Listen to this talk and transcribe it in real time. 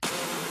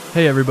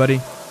Hey everybody,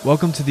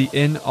 welcome to the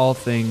In All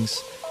Things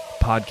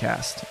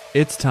podcast.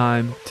 It's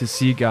time to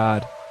see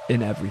God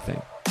in everything.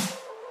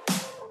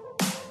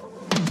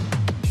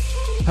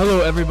 Hello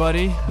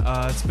everybody,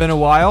 it's been a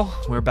while.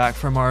 We're back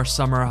from our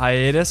summer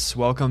hiatus.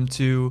 Welcome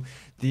to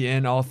the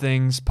In All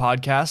Things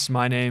podcast.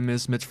 My name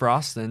is Mitch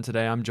Frost, and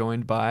today I'm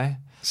joined by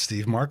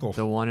Steve Markle.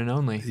 The one and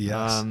only.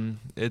 Yes.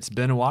 It's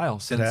been a while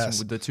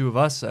since the two of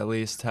us, at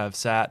least, have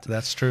sat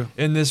That's true.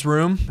 in this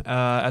room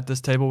at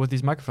this table with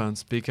these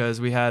microphones, because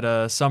we had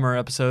a summer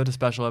episode, a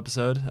special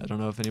episode. I don't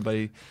know if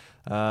anybody,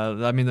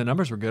 the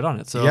numbers were good on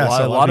it. So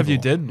a lot of you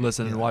did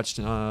listen and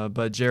watched,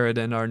 but Jared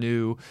and our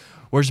new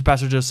worship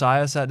pastor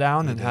Josiah sat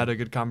down and had a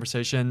good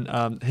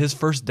conversation. His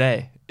first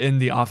day in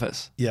the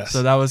office. Yes.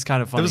 So that was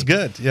kind of funny. It was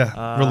good.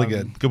 Yeah, really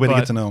good. Good way to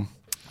get to know him.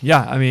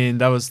 Yeah, I mean,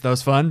 that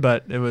was fun,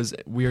 but it was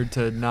weird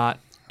to not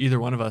either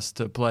one of us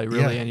to play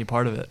really any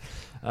part of it.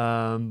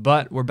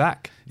 But we're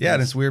back. Yeah,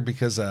 and it's weird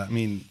because,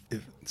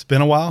 it's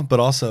been a while, but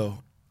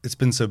also it's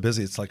been so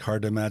busy. It's like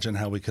hard to imagine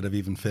how we could have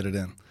even fit it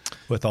in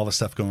with all the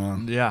stuff going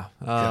on.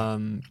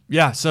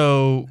 Yeah.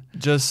 So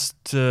just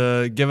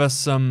to give us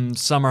some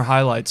summer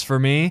highlights for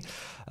me,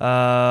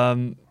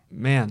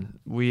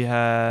 we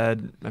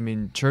had,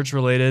 church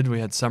related, we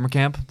had summer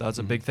camp. That was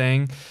a big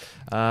thing.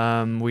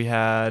 We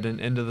had an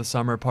end of the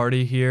summer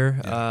party here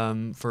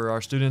for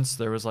our students.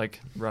 There was like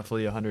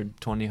roughly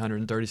 120,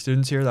 130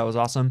 students here. That was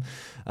awesome.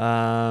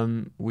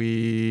 That's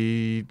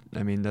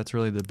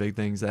really the big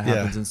things that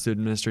happens in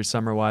student ministry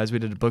summer-wise. We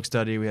did a book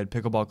study. We had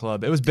pickleball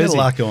club. It was busy. There's a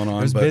lot going on.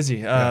 It was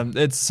busy.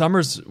 It's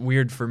summer's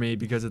weird for me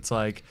because it's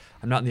like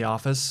I'm not in the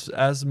office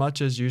as much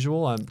as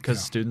usual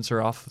because students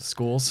are off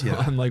school. So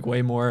I'm like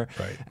way more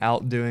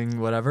out doing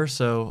whatever.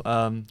 So,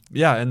 and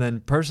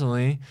then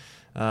personally,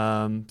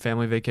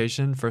 family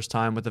vacation, first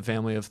time with a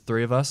family of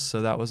 3 of us,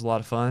 so that was a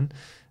lot of fun.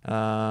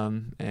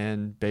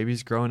 And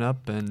baby's growing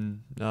up,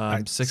 and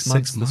 6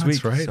 months this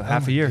week, right? So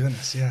half a year.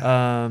 Goodness,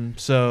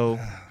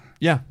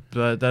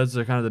 But those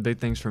are kind of the big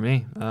things for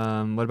me.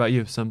 What about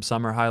you? Some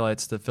summer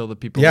highlights to fill the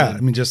people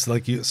in? in? Just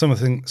like you, some of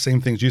the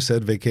same things you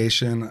said.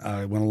 Vacation.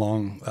 I went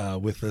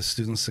along with the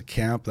students to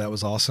camp. That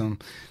was awesome.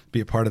 Be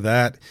a part of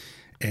that.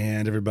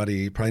 And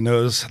everybody probably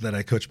knows that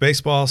I coach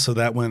baseball, so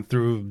that went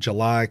through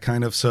July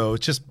kind of. So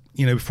it's just,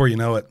 before you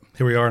know it,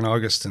 here we are in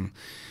August, and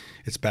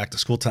it's back to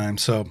school time.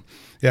 So,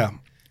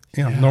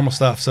 normal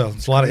stuff. So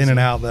it's a lot of in and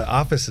out. The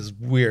office is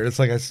weird. It's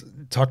like I was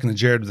talking to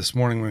Jared this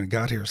morning when we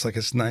got here. It's like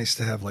it's nice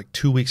to have like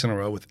 2 weeks in a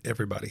row with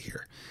everybody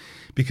here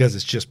because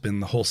it's just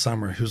been the whole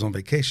summer. Who's on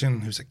vacation,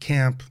 who's at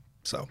camp.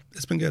 So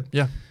it's been good.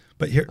 Yeah.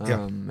 But here,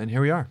 and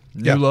here we are.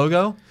 New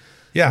logo.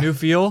 Yeah. New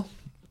feel.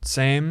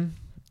 Same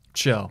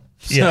chill.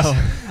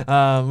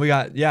 So we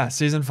got,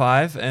 season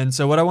 5. And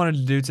so what I wanted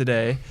to do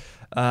today,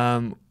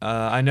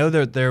 I know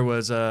that there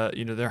was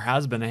there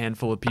has been a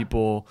handful of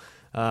people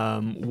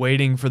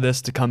waiting for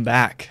this to come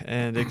back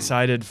and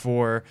excited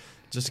for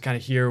just to kind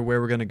of hear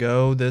where we're going to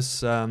go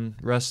this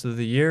rest of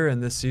the year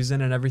and this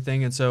season and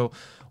everything. And so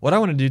what I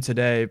want to do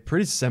today,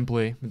 pretty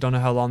simply, I don't know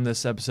how long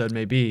this episode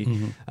may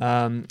be,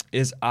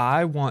 is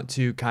I want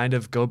to kind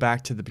of go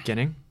back to the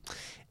beginning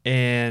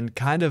and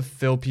kind of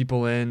fill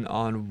people in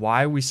on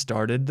why we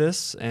started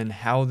this and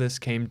how this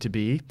came to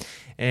be,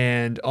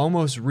 and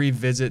almost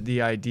revisit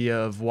the idea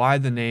of why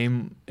the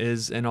name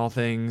is In All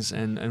Things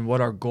and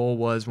what our goal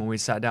was when we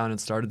sat down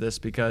and started this,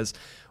 because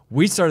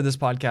we started this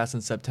podcast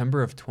in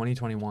September of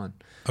 2021.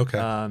 Okay.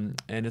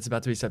 And it's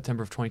about to be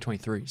September of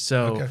 2023.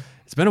 So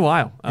it's been a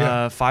while.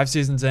 5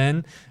 seasons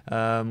in.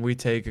 We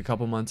take a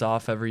couple months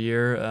off every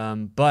year.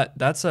 But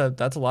that's a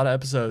lot of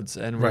episodes,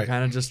 and we're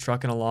kind of just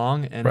trucking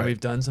along, and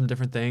we've done some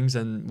different things,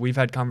 and we've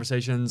had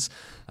conversations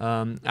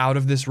out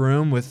of this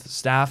room with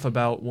staff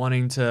about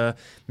wanting to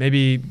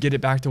maybe get it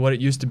back to what it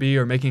used to be,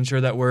 or making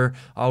sure that we're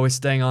always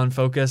staying on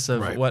focus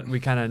of what we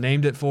kind of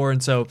named it for.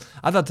 And so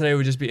I thought today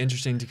would just be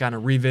interesting to kind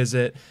of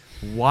revisit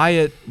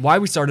why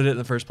we started it in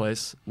the first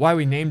place, why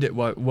we named it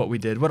what we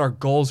did, what our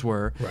goals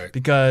were.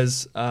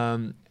 Because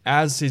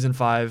as season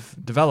 5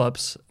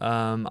 develops,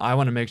 I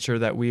want to make sure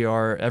that we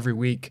are every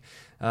week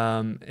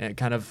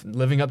kind of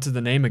living up to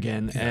the name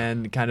again,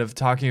 and kind of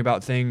talking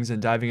about things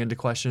and diving into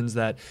questions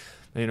that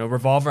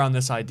revolve around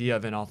this idea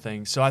of In All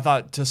Things. So I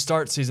thought to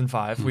start season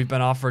 5, we've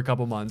been off for a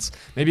couple months.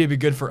 Maybe it'd be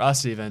good for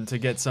us even to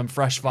get some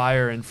fresh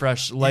fire and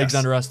fresh legs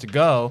under us to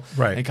go,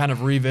 and kind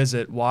of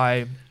revisit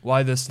why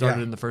this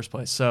started in the first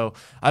place. So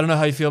I don't know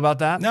how you feel about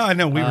that. No, I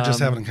know we were just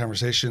having a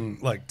conversation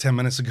like 10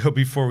 minutes ago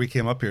before we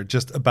came up here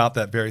just about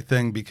that very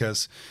thing,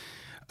 because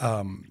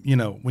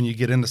when you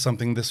get into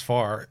something this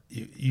far,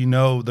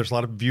 there's a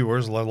lot of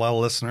viewers, a lot of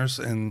listeners,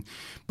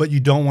 but you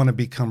don't want to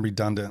become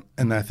redundant.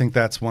 And I think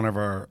that's one of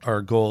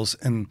our goals.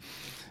 And,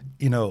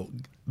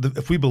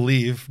 if we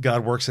believe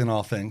God works in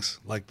all things,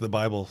 like the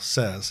Bible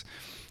says,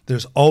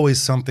 there's always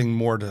something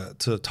more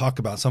to talk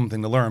about,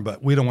 something to learn,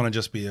 but we don't want to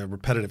just be a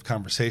repetitive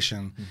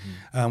conversation.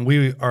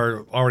 We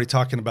are already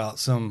talking about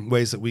some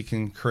ways that we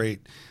can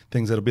create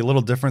things that'll be a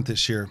little different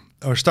this year.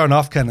 Or starting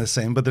off kind of the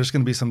same, but there's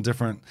going to be some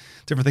different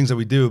things that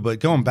we do. But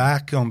going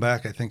back,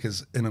 I think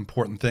is an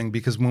important thing,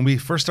 because when we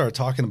first started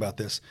talking about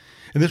this,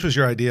 and this was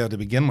your idea to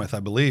begin with,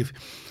 I believe,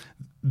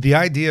 the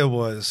idea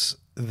was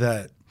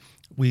that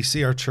we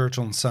see our church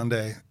on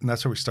Sunday, and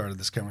that's where we started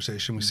this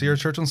conversation. We see our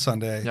church on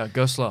Sunday. Yeah,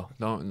 go slow.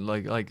 Don't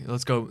like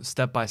let's go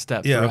step by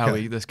step through how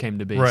this came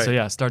to be. Right. So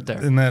yeah, start there.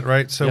 Isn't that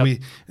right? So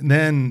we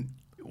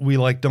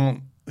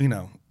don't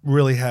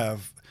really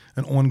have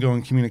an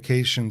ongoing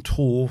communication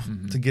tool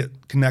to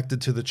get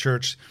connected to the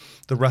church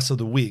the rest of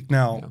the week.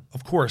 Now,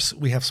 of course,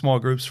 we have small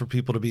groups for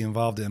people to be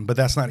involved in, but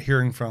that's not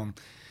hearing from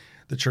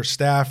the church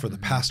staff or the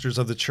pastors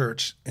of the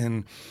church.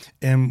 And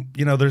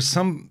there's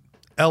some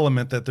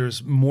element that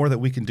there's more that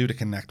we can do to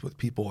connect with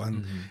people.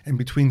 And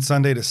between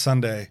Sunday to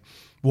Sunday,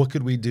 what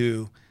could we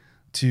do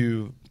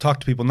to talk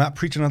to people, not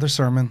preach another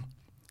sermon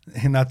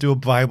and not do a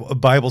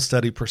Bible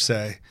study per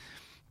se,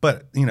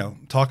 but,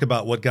 talk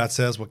about what God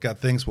says, what God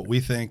thinks, what we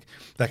think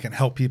that can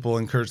help people,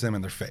 encourage them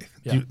in their faith.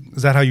 Yeah.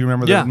 Is that how you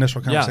remember the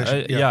initial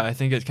conversation? Yeah, I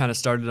think it kind of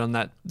started on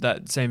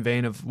that same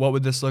vein of what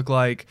would this look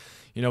like?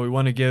 We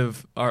want to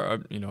give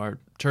our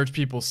church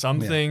people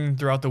something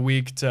throughout the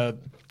week to,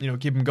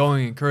 keep them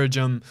going, encourage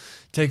them,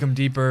 take them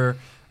deeper.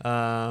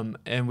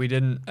 And we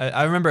didn't.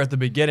 I remember at the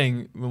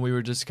beginning when we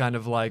were just kind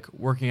of like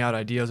working out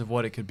ideas of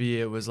what it could be.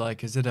 It was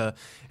like, is it a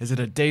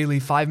daily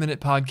 5-minute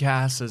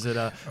podcast? Is it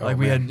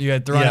we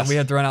had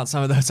thrown out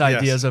some of those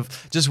ideas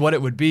of just what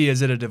it would be.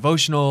 Is it a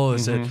devotional?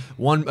 Is it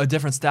a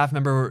different staff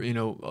member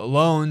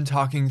alone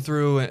talking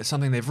through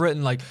something they've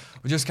written? Like,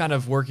 we're just kind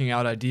of working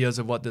out ideas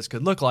of what this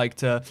could look like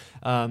to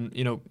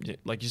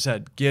like you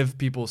said, give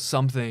people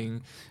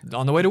something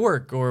on the way to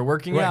work or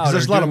working out. Because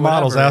there's a lot of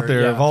models out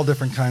there of all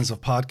different kinds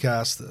of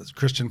podcasts.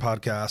 Christian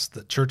podcasts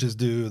that churches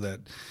do,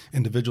 that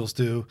individuals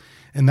do.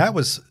 And that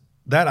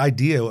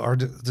idea, our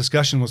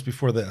discussion was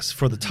before this,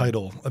 for the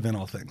title of In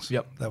All Things.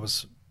 Yep. That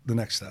was the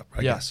next step,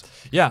 I guess.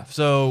 Yeah.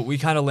 So we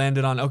kind of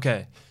landed on,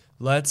 okay,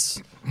 let's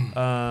do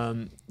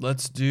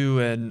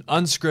an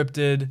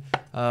unscripted,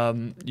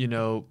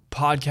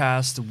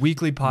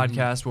 weekly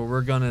podcast where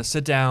we're going to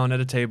sit down at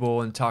a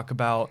table and talk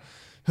about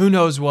who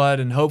knows what,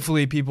 and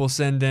hopefully people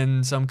send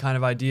in some kind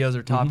of ideas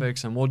or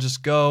topics, and we'll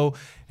just go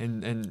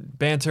and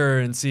banter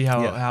and see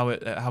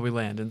how we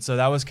land. And so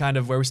that was kind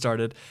of where we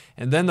started.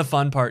 And then the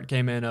fun part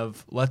came in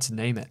of let's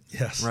name it.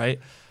 Yes. Right.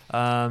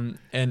 And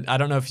I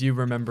don't know if you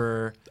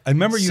remember. I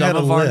remember you some had a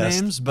of list. our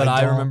names, but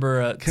I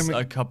remember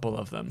a couple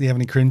of them. Do you have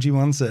any cringy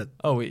ones that?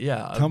 Oh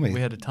yeah, tell me. We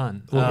had a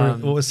ton.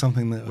 What was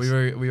something that was...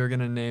 we were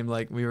gonna name,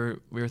 like we were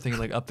thinking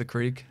like Up the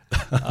Creek,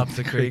 Up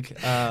the Creek.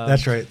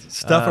 That's right.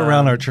 Stuff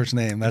around our church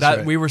name. That's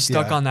right. We were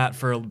stuck on that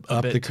for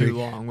a bit too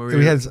long.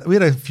 We had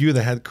a few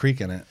that had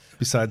creek in it.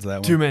 Besides that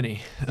one, too many.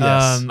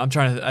 Yes.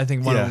 I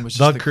think one of them was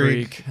just the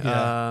Creek.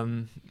 Yeah.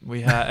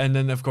 We had, and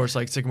then of course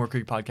like Sycamore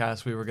Creek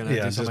podcast. We were gonna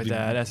do something like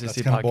that.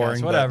 SEC podcast,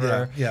 boring,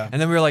 whatever. Yeah.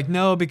 And then we were like,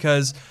 no,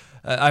 because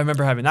I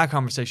remember having that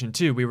conversation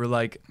too. We were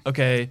like,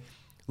 okay,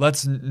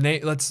 let's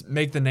make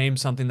the name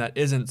something that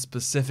isn't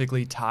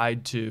specifically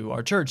tied to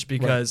our church,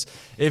 because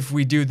if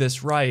we do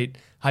this right,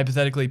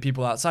 hypothetically,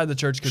 people outside the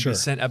church could be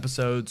sent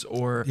episodes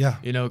or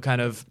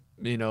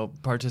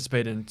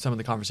participate in some of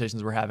the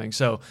conversations we're having.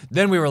 So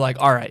then we were like,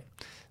 all right,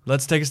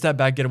 let's take a step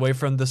back, get away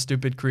from the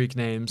stupid Creek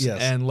names,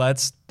 and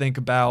let's think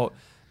about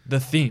the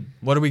theme.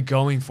 What are we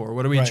going for?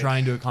 What are we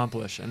trying to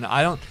accomplish? And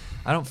I don't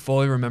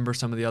fully remember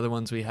some of the other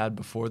ones we had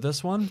before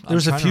this one.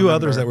 There's a few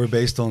others that were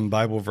based on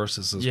Bible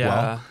verses as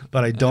well,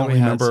 but I don't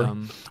remember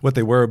what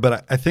they were.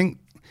 But I think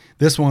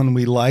this one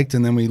we liked,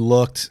 and then we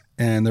looked,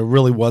 and there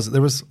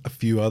was a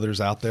few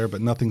others out there,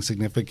 but nothing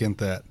significant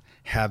that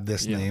had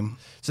this name.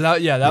 So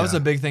that was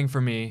a big thing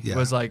for me. It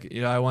was like,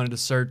 I wanted to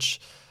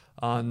search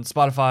on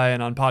Spotify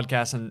and on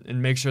podcasts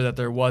and make sure that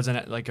there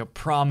wasn't like a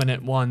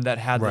prominent one that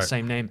had the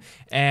same name.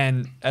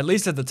 And at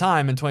least at the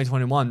time in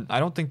 2021, I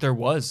don't think there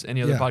was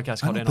any other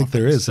podcast called In All Things. I don't think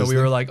there is. So we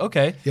were like,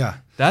 okay,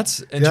 that's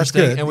interesting. That's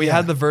good. And we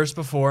had the verse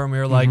before, and we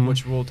were like,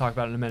 which we'll talk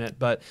about in a minute,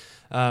 but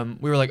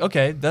we were like,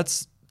 okay,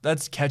 that's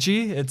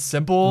catchy. It's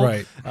simple.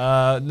 Right.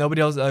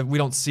 Nobody else. We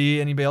don't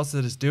see anybody else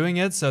that is doing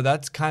it. So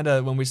that's kind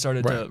of when we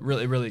started to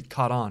really, really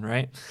caught on,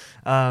 right?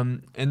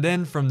 And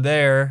then from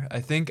there, I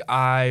think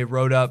I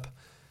wrote up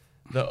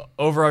the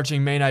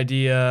overarching main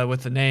idea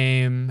with the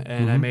name,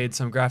 and I made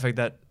some graphic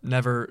that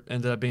never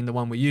ended up being the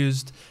one we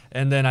used.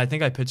 And then I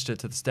think I pitched it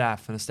to the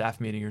staff in a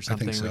staff meeting or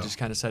something. So. We just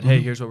kind of said,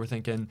 hey, here's what we're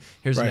thinking.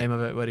 Here's the name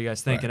of it. What do you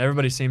guys think? And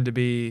everybody seemed to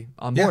be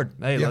on board.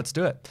 Hey, let's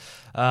do it.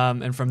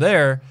 And from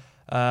there,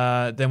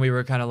 then we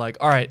were kind of like,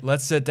 all right,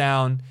 let's sit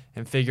down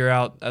and figure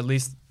out at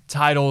least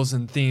titles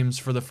and themes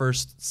for the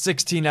first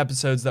 16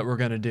 episodes that we're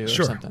going to do or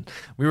something.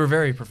 We were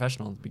very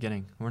professional at the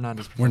beginning. We're not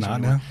as professional.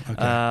 We're not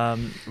now?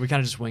 Okay. We kind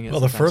of just wing it.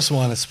 Well, sometimes. The first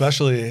one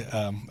especially,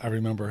 I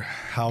remember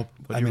how...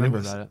 What do you remember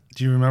about it?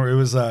 Do you remember? It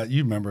was,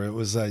 you remember, it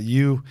was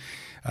you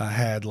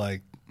had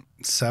like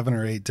 7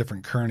 or 8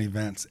 different current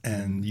events,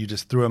 and you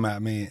just threw them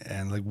at me,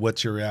 and like,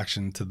 what's your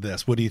reaction to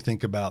this? What do you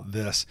think about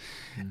this?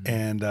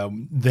 And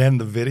then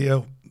the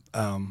video,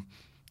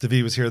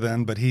 David was here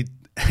then, but he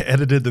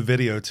edited the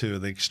video to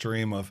the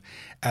extreme of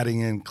adding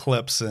in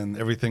clips and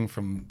everything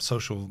from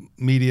social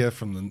media,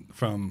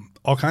 from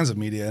all kinds of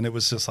media, and it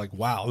was just like,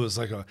 wow, it was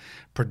like a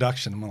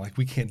production. I'm like,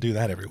 we can't do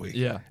that every week.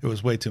 Yeah, it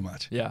was way too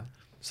much. Yeah.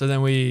 So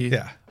then we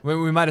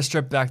might have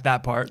stripped back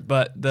that part,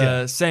 but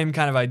the same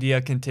kind of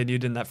idea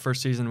continued in that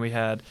first season. We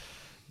had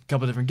a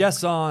couple of different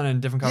guests on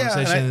and different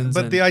conversations.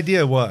 But the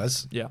idea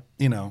was,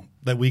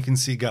 that we can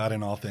see God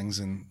in all things.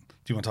 And do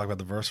you want to talk about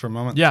the verse for a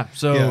moment? Yeah.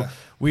 So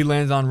we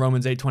landed on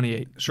Romans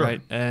 8:28,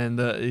 right? And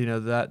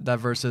that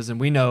verse is, and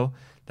we know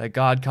that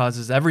God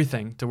causes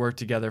everything to work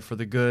together for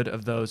the good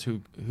of those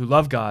who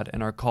love God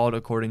and are called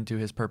according to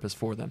his purpose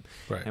for them.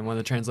 Right. And one of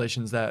the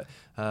translations that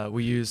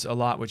we use a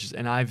lot, which is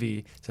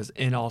NIV, says,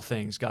 in all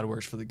things, God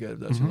works for the good of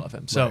those who love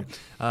him. So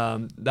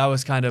that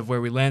was kind of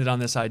where we landed on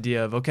this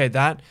idea of, okay,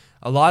 that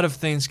a lot of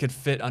things could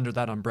fit under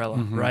that umbrella,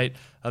 right?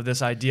 Of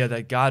this idea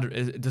that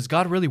does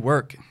God really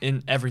work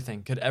in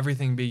everything? Could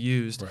everything be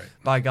used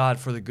by God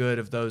for the good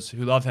of those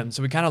who love him?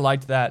 So we kind of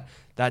liked that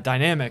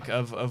dynamic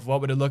of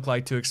what would it look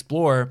like to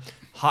explore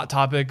hot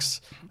topics,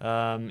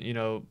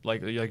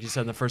 like you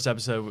said in the first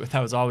episode,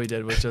 that was all we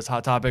did was just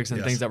hot topics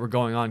and things that were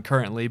going on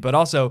currently, but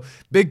also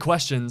big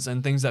questions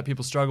and things that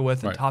people struggle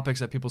with and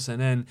topics that people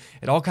send in.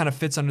 It all kind of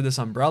fits under this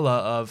umbrella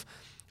of,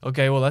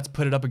 okay, well, let's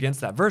put it up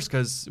against that verse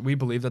because we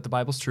believe that the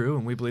Bible's true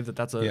and we believe that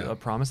that's a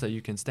promise that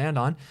you can stand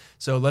on.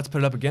 So let's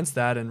put it up against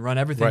that and run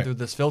everything through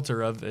this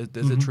filter of,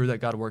 is it true that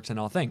God works in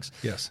all things?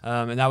 Yes.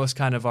 And that was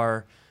kind of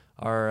our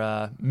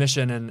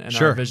mission and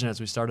our vision as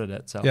we started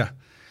it. So yeah,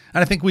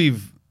 and I think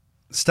we've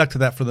stuck to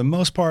that for the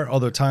most part,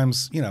 although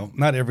times,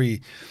 not every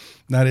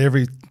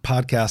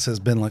podcast has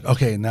been like,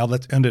 okay, now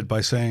let's end it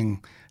by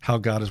saying how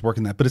God is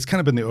working that. But it's kind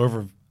of been the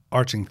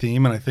overarching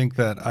theme, and I think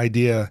that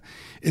idea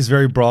is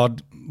very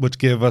broad, which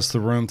gave us the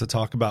room to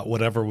talk about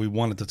whatever we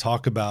wanted to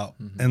talk about.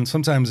 And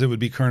sometimes it would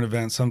be current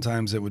events,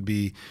 sometimes it would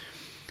be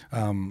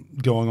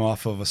going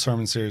off of a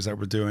sermon series that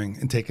we're doing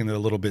and taking it a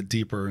little bit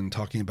deeper and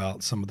talking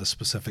about some of the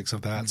specifics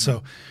of that.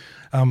 So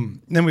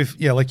then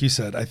like you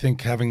said, I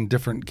think having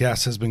different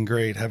guests has been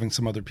great. Having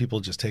some other people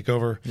just take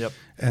over,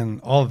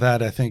 and all of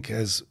that I think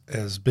has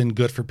been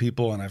good for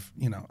people. And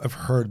I've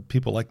heard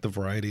people like the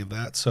variety of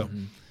that. So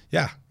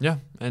yeah.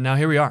 And now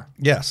here we are.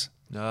 Yes,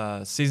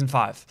 season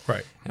 5,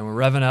 right? And we're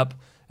revving up.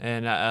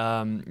 And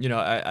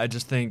I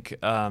just think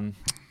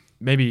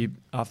maybe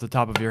off the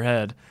top of your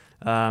head,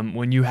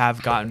 when you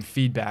have gotten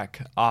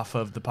feedback off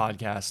of the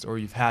podcast, or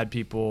you've had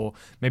people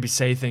maybe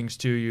say things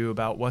to you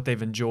about what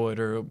they've enjoyed,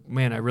 or,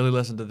 man, I really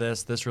listened to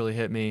this really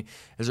hit me.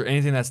 Is there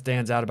anything that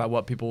stands out about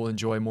what people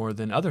enjoy more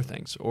than other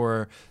things?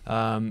 Or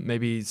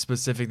maybe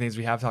specific things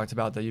we have talked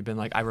about that you've been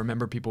like, I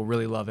remember people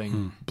really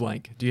loving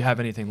blank. Do you have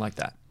anything like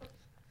that?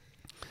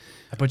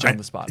 I put you on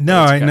the spot.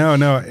 No,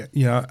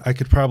 I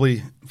could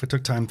probably, if I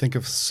took time, think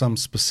of some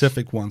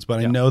specific ones, but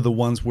I know the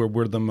ones where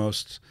we're the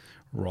most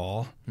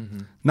raw,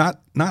 not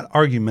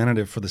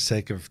argumentative for the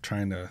sake of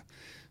trying to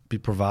be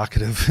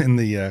provocative in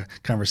the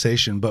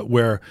conversation, but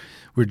where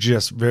we're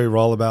just very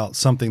raw about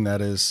something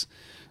that is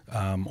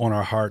on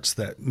our hearts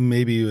that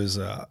maybe is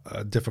a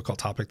difficult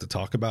topic to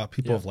talk about.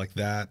 People have like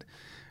that.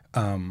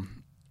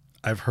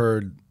 I've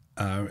heard,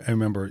 I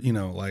remember,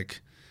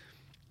 like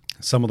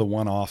some of the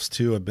one-offs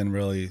too have been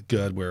really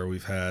good, where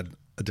we've had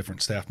a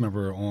different staff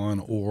member on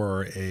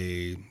or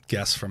a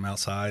guest from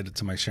outside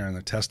to my sharing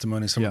their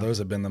testimony. Some of those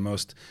have been the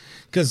most,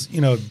 because,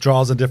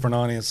 draws a different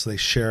audience. They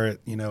share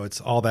it, it's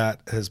all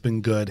that has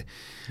been good.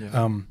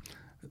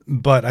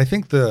 But I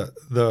think the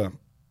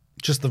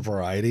just the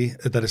variety,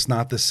 that it's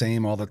not the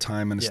same all the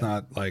time. And it's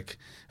not like,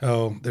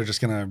 oh, they're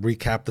just going to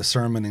recap the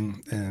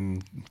sermon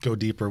and go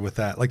deeper with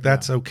that. Like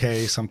that's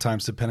okay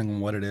sometimes, depending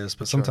on what it is,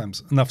 but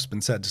sometimes enough's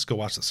been said, just go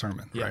watch the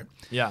sermon. Right.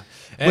 Yeah.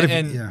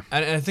 And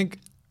I think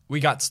we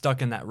got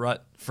stuck in that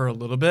rut for a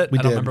little bit. I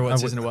don't remember what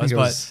season it was,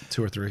 but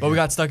 2 or 3. But we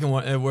got stuck in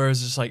one where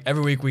it's just like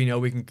every week we know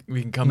we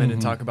can come in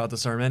and talk about the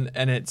sermon,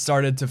 and it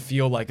started to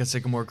feel like a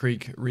Sycamore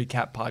Creek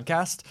recap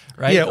podcast,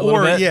 right? Yeah,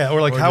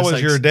 or like how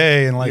was your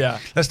day, and like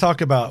let's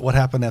talk about what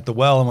happened at the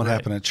well and what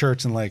happened at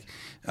church, and like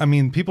a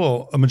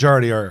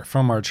majority are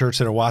from our church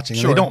that are watching,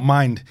 and they don't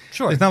mind.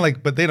 It's not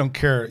like, but they don't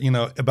care,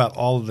 about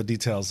all of the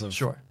details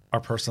of our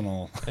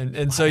personal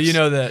and so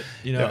that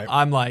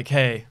I'm like,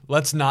 hey,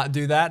 let's not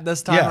do that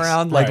this time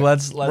around. Like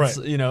let's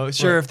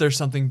if there's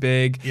something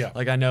big,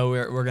 like I know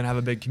we're gonna have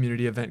a big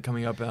community event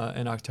coming up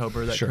in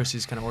October that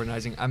Chrissy's kind of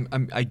organizing.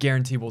 I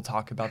guarantee we'll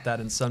talk about that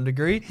in some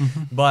degree,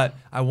 but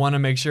I want to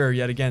make sure,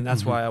 yet again,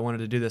 that's why I wanted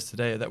to do this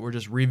today, that we're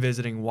just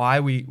revisiting why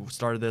we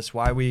started this,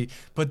 why we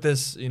put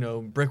this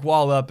brick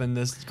wall up and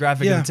this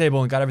graphic on the table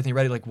and got everything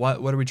ready. Like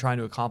what are we trying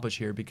to accomplish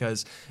here?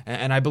 Because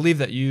and I believe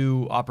that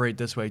you operate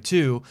this way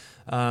too.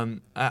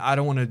 I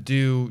don't want to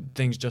do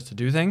things just to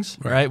do things,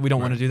 right? We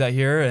don't want to do that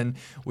here, and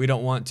we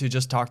don't want to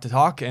just talk to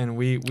talk, and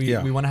we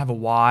want to have a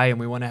why, and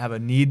we want to have a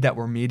need that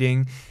we're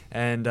meeting,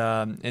 and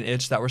an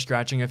itch that we're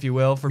scratching, if you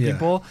will, for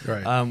people.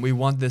 Right. We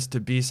want this to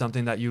be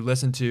something that you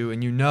listen to,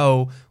 and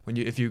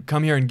if you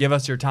come here and give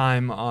us your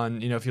time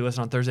on, if you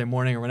listen on Thursday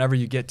morning or whenever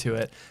you get to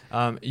it,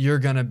 you're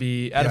gonna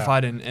be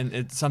edified, and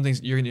it's something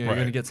you're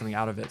gonna get something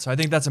out of it. So I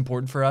think that's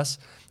important for us,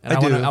 and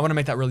I want to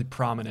make that really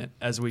prominent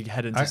as we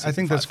head into. I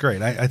think that's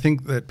great. I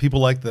think that people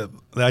like the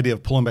idea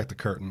of pulling back the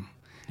curtain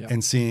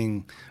and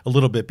seeing a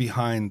little bit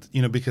behind,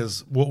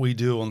 because what we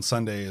do on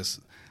Sunday is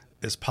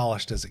as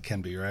polished as it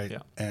can be, right? Yeah.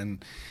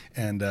 And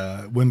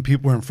when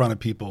people are in front of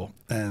people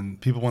and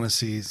people want to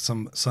see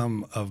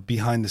some of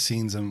behind the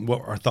scenes and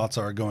what our thoughts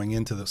are going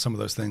into some of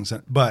those things,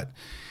 but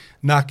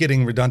not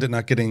getting redundant,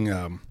 not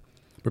getting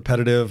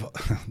repetitive.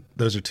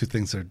 Those are two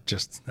things that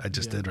I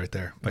just did right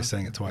there by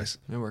saying it twice.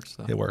 It works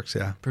though. It works,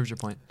 yeah. Proves your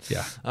point.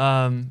 Yeah.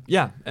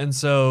 And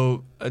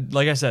so,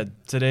 like I said,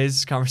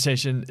 today's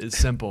conversation is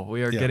simple.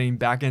 We are getting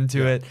back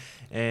into it,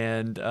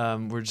 and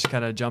we're just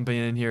kind of jumping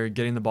in here,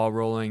 getting the ball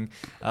rolling.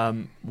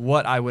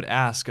 What I would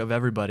ask of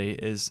everybody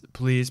is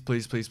please,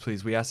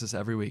 we ask this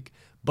every week,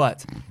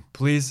 but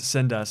please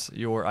send us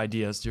your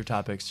ideas, your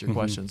topics, your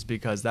questions,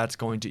 because that's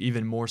going to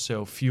even more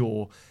so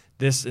fuel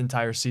this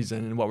entire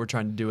season and what we're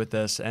trying to do with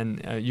this.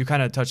 And you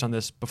kind of touched on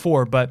this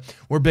before, but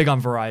we're big on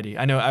variety.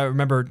 I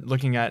remember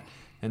looking at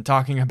and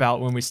talking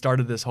about when we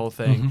started this whole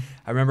thing.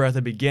 I remember at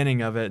the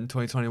beginning of it in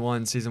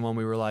 2021, season 1,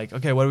 we were like,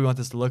 okay, what do we want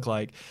this to look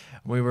like?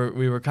 We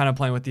were kind of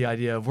playing with the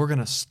idea of we're going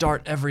to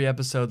start every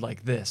episode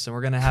like this, and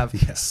we're going to have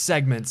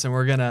segments, and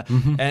we're going to,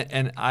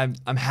 and I'm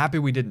happy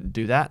we didn't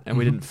do that, and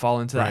we didn't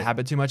fall into that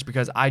habit too much,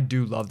 because I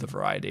do love the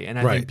variety, and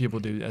I think people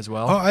do as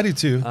well. Oh, I do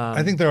too.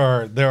 I think there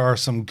are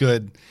some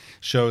good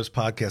shows,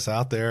 podcasts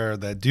out there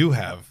that do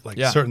have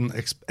certain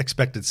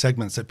expected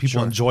segments that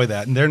people enjoy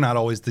that, and they're not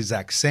always the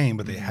exact same,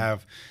 but they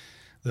have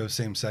those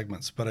same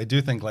segments. But I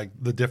do think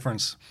the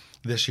difference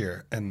this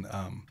year, and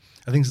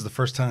I think this is the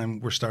first time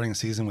we're starting a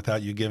season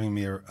without you giving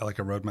me a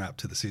roadmap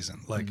to the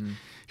season.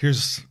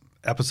 Here's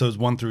episodes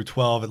 1 through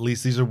 12. At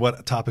least these are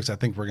what topics I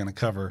think we're going to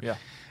cover. Yeah.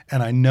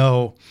 And I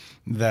know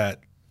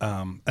that,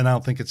 and I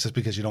don't think it's just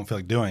because you don't feel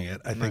like doing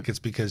it. I think it's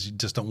because you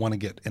just don't want to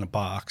get in a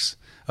box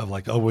of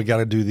we got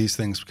to do these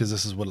things because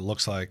this is what it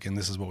looks like and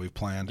this is what we've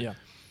planned. Yeah.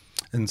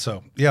 And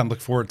so, I'm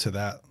looking forward to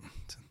that.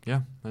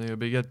 Yeah, I think it'll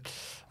be good.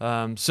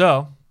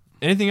 So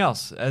anything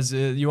else as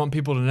you want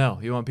people to know,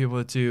 you want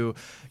people to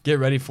get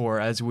ready for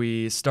as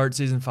we start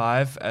season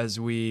 5, as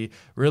we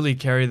really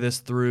carry this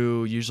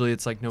through, usually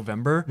it's like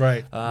November.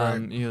 Right.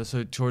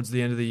 So towards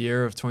the end of the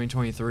year of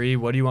 2023,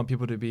 what do you want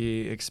people to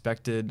be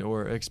expecting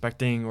or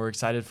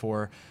excited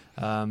for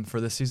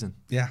this season?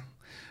 Yeah.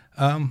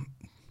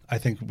 I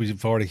think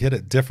we've already hit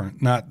it.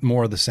 Different, not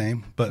more of the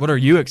same. But what are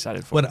you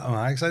excited for? What am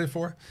I excited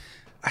for?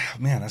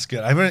 Man, that's good.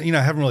 I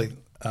haven't really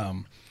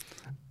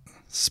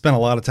spent a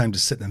lot of time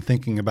just sitting and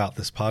thinking about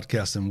this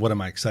podcast and what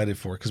am I excited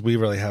for, because we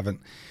really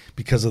haven't,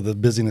 because of the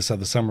busyness of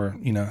the summer,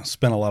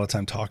 spent a lot of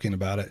time talking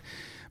about it.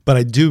 But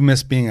I do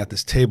miss being at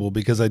this table,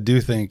 because I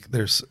do think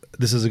this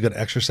is a good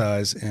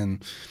exercise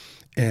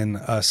in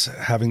us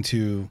having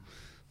to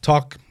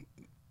talk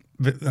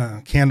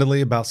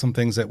candidly about some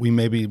things that we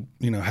maybe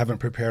haven't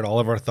prepared all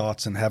of our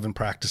thoughts and haven't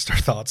practiced our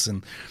thoughts,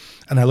 and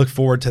I look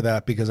forward to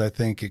that because I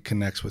think it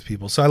connects with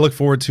people. So I look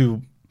forward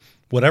to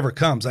whatever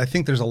comes. I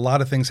think there's a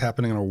lot of things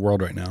happening in our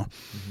world right now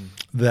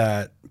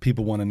that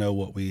people want to know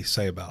what we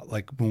say about.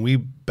 Like when we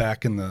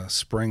back in the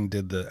spring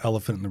did the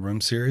Elephant in the Room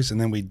series, and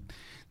then we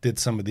did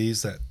some of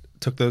these that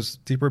took those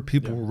deeper,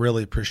 people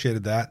really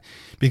appreciated that,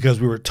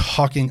 because we were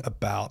talking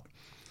about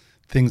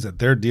things that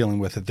they're dealing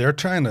with, that they're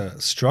trying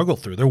to struggle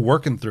through, they're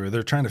working through,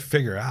 they're trying to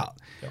figure out.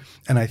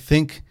 And I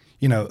think,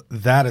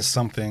 that is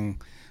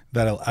something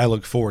that I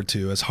look forward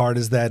to. As hard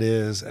as that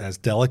is, as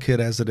delicate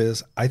as it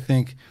is, I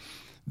think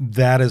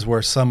that is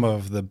where some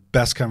of the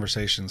best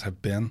conversations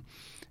have been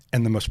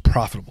and the most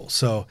profitable.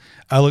 So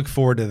I look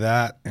forward to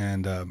that,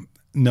 and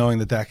knowing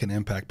that can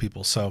impact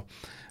people. So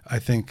I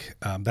think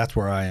that's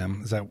where I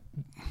am. Is that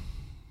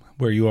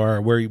where you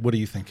are? What are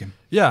you thinking?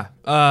 Yeah,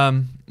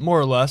 more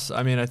or less.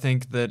 I mean, I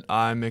think that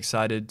I'm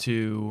excited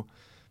to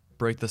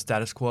break the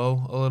status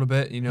quo a little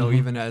bit,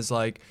 even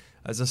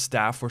as a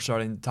staff, we're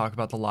starting to talk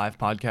about the live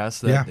podcast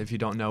that, if you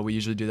don't know, we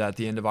usually do that at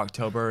the end of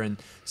October, and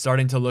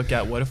starting to look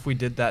at what if we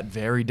did that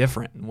very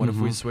different? What if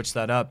we switched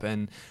that up?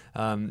 And,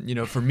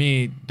 for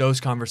me, those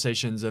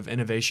conversations of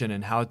innovation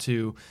and how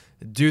to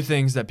do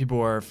things that people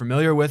are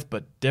familiar with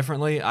but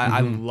differently, I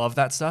love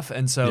that stuff.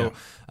 And so,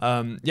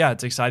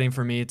 it's exciting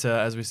for me to,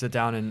 as we sit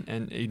down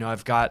and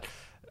I've got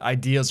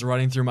ideas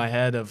running through my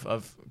head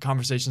of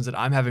conversations that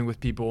I'm having with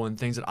people and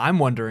things that I'm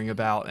wondering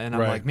about, and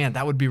I'm like, man,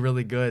 that would be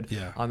really good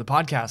on the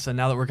podcast. And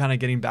now that we're kind of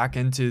getting back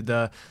into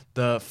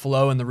the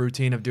flow and the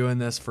routine of doing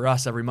this for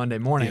us every Monday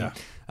morning,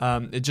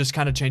 it just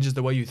kind of changes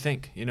the way you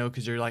think,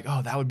 because you're like,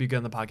 oh, that would be good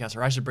on the podcast,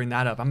 or I should bring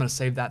that up. I'm going to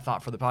save that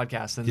thought for the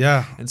podcast.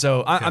 And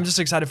so I'm just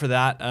excited for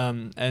that.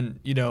 And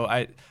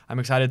I'm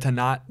excited to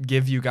not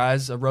give you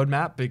guys a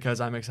roadmap, because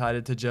I'm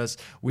excited to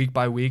just week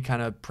by week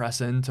kind of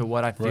press into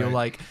what I feel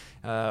like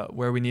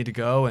where we need to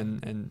go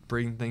and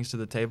bring things to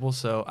the table.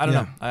 So I don't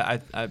know.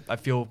 I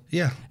feel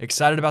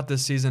excited about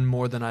this season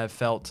more than I've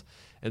felt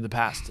in the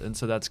past, and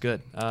so that's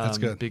good. That's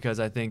good,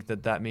 because I think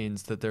that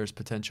means that there's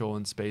potential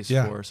and space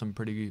for some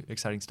pretty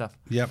exciting stuff.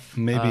 Yep.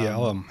 Maybe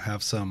I'll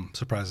have some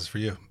surprises for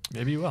you.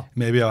 Maybe you will.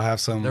 Maybe I'll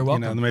have some. They're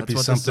welcome. There might That's be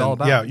what something. This is all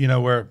about. Yeah.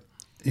 Where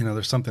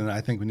there's something that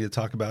I think we need to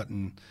talk about,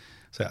 and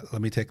so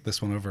let me take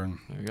this one over and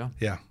there you go.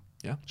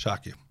 Yeah.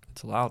 Shock you.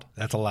 It's allowed.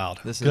 That's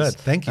allowed. This good. Is,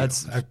 Thank you.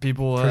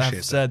 People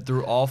have said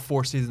through all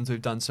 4 seasons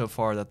we've done so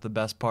far that the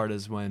best part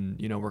is when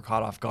we're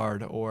caught off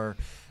guard, or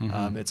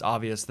it's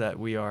obvious that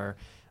we are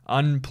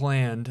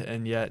unplanned,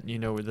 and yet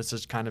this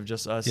is kind of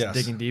just us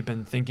digging deep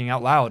and thinking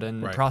out loud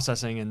and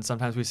processing. And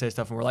sometimes we say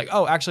stuff and we're like,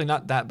 oh, actually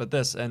not that, but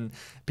this, and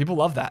people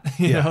love that.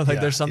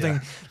 There's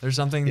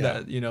something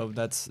that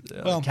that's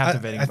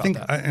captivating. I think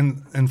that.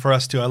 And for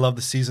us too, I love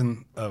the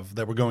season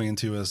that we're going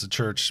into as a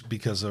church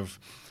because of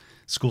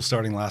school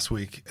starting last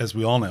week. As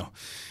we all know,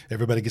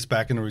 everybody gets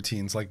back into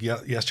routines. Like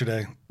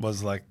yesterday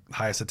was like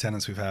highest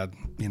attendance we've had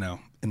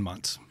in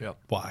months. Yep.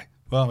 Why?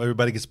 Well,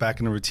 everybody gets back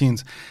into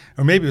routines,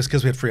 or maybe it was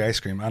because we had free ice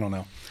cream. I don't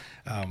know.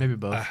 Maybe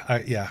both.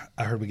 I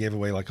heard we gave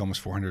away like almost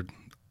 400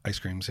 ice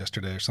creams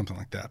yesterday or something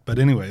like that. But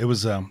anyway, it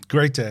was a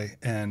great day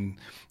and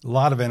a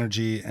lot of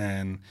energy,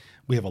 and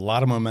we have a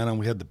lot of momentum.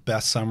 We had the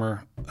best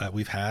summer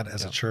we've had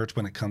as a church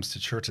when it comes to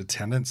church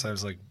attendance. I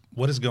was like,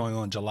 what is going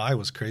on? July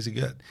was crazy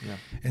good. Yeah.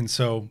 And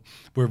so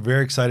we're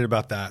very excited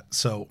about that.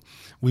 So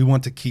we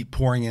want to keep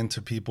pouring into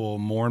people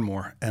more and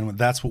more. And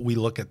that's what we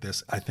look at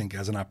this, I think,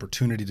 as an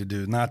opportunity to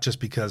do, not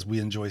just because we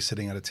enjoy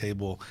sitting at a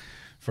table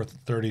for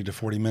 30 to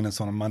 40 minutes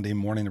on a Monday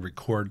morning to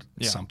record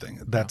something.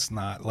 That's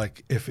not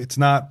like, if it's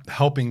not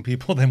helping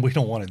people, then we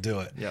don't want to do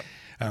it. Yep.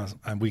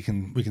 And we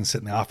can sit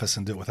in the office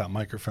and do it without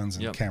microphones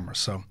and cameras.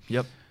 So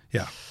yeah.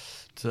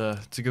 It's a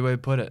good way to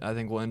put it. I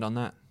think we'll end on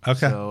that.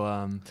 Okay.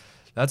 So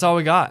that's all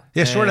we got.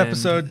 Yeah, short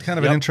episode, kind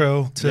of an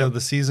intro to the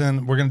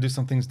season. We're going to do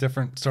some things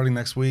different starting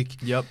next week.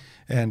 Yep.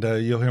 And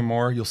you'll hear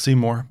more, you'll see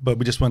more, but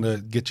we just wanted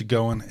to get you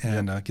going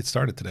and get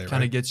started today.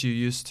 Kind of gets you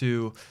used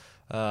to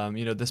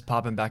this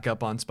popping back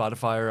up on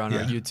Spotify or on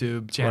our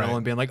YouTube channel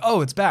and being like,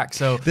 oh, it's back.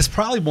 So this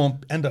probably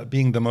won't end up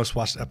being the most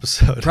watched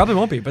episode. Probably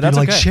won't be, but that's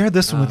okay. Share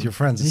this one with your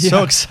friends. It's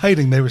so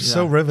exciting. They were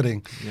so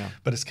riveting. Yeah.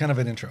 But it's kind of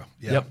an intro.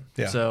 Yeah. Yep.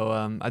 Yeah.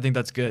 So I think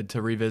that's good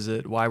to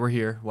revisit why we're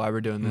here, why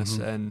we're doing this,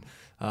 and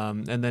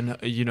then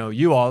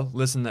you all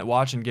listen, that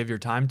watch and give your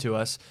time to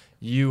us.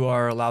 You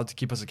are allowed to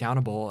keep us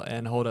accountable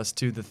and hold us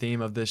to the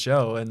theme of this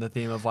show and the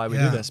theme of why we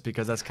do this,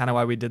 because that's kind of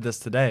why we did this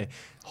today.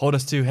 Hold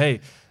us to,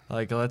 hey,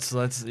 like let's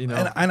And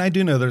I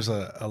do know there's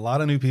a lot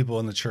of new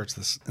people in the church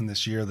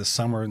this year, this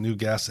summer, new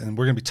guests, and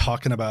we're going to be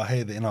talking about,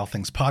 hey, the In All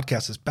Things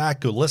podcast is back.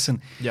 Go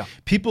listen. Yeah.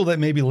 People that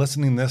may be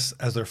listening this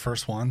as their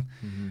first one,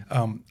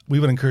 we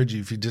would encourage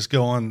you, if you just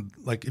go on,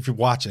 like if you're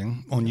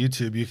watching on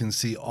YouTube, you can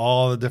see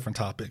all the different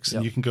topics,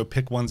 and you can go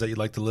pick ones that you'd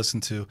like to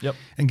listen to,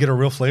 and get a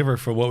real flavor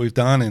for what we've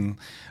done and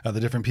the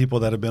different people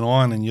that have been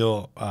on, and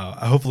you'll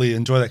hopefully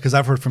enjoy that, because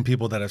I've heard from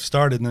people that have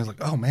started and they're like,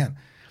 oh man,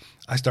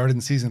 I started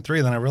in season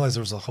 3, then I realized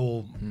there was a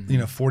whole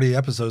 40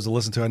 episodes to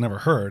listen to I never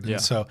heard. And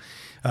so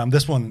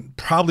this one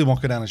probably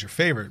won't go down as your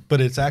favorite,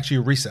 but it's actually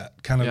a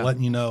reset, kind of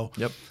letting you know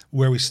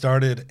where we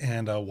started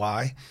and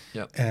why,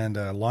 and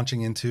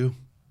launching into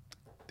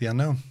the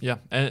unknown. Yeah,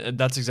 and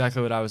that's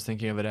exactly what I was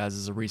thinking of it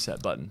as a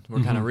reset button.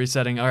 We're kind of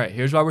resetting. All right,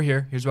 here's why we're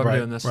here. Here's why we're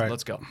doing this.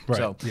 Let's go.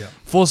 So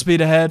full speed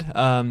ahead.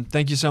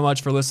 Thank you so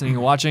much for listening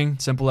and watching.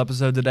 Simple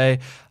episode today.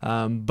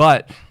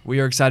 But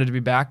we are excited to be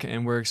back,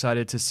 and we're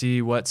excited to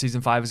see what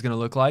season 5 is going to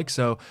look like.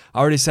 So I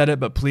already said it,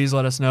 but please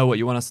let us know what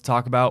you want us to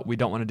talk about. We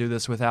don't want to do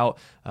this without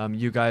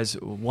you guys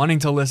wanting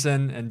to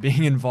listen and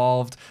being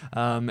involved.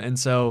 And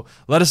so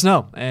let us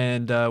know.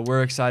 And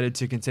we're excited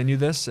to continue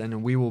this,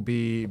 and we will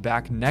be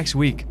back next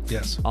week.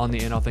 Yes. On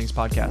the In All Things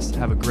podcast.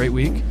 Have a great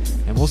week,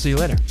 and we'll see you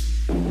later.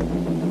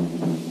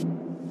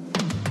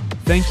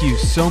 Thank you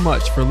so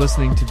much for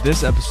listening to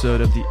this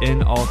episode of the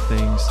In All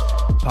Things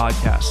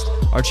podcast.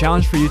 Our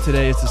challenge for you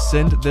today is to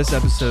send this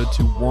episode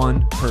to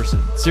one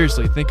person.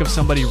 Seriously, think of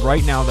somebody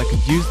right now that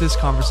could use this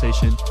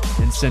conversation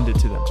and send it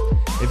to them.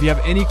 If you have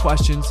any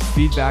questions,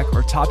 feedback,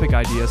 or topic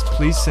ideas,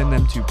 please send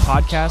them to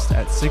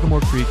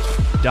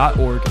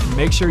podcast@sycamorecreek.org, and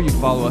make sure you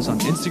follow us on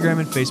Instagram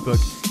and Facebook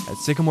at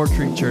Sycamore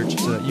Creek Church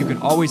so that you can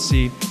always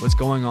see what's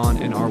going on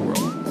in our world.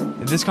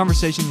 If this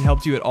conversation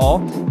helped you at all,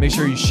 make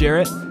sure you share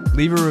it,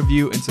 leave a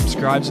review, and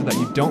subscribe so that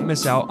you don't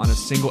miss out on a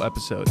single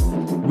episode.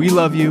 We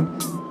love you,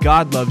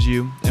 God loves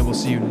you, and we'll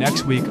see you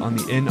next week on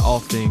the In All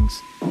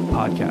Things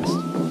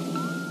podcast.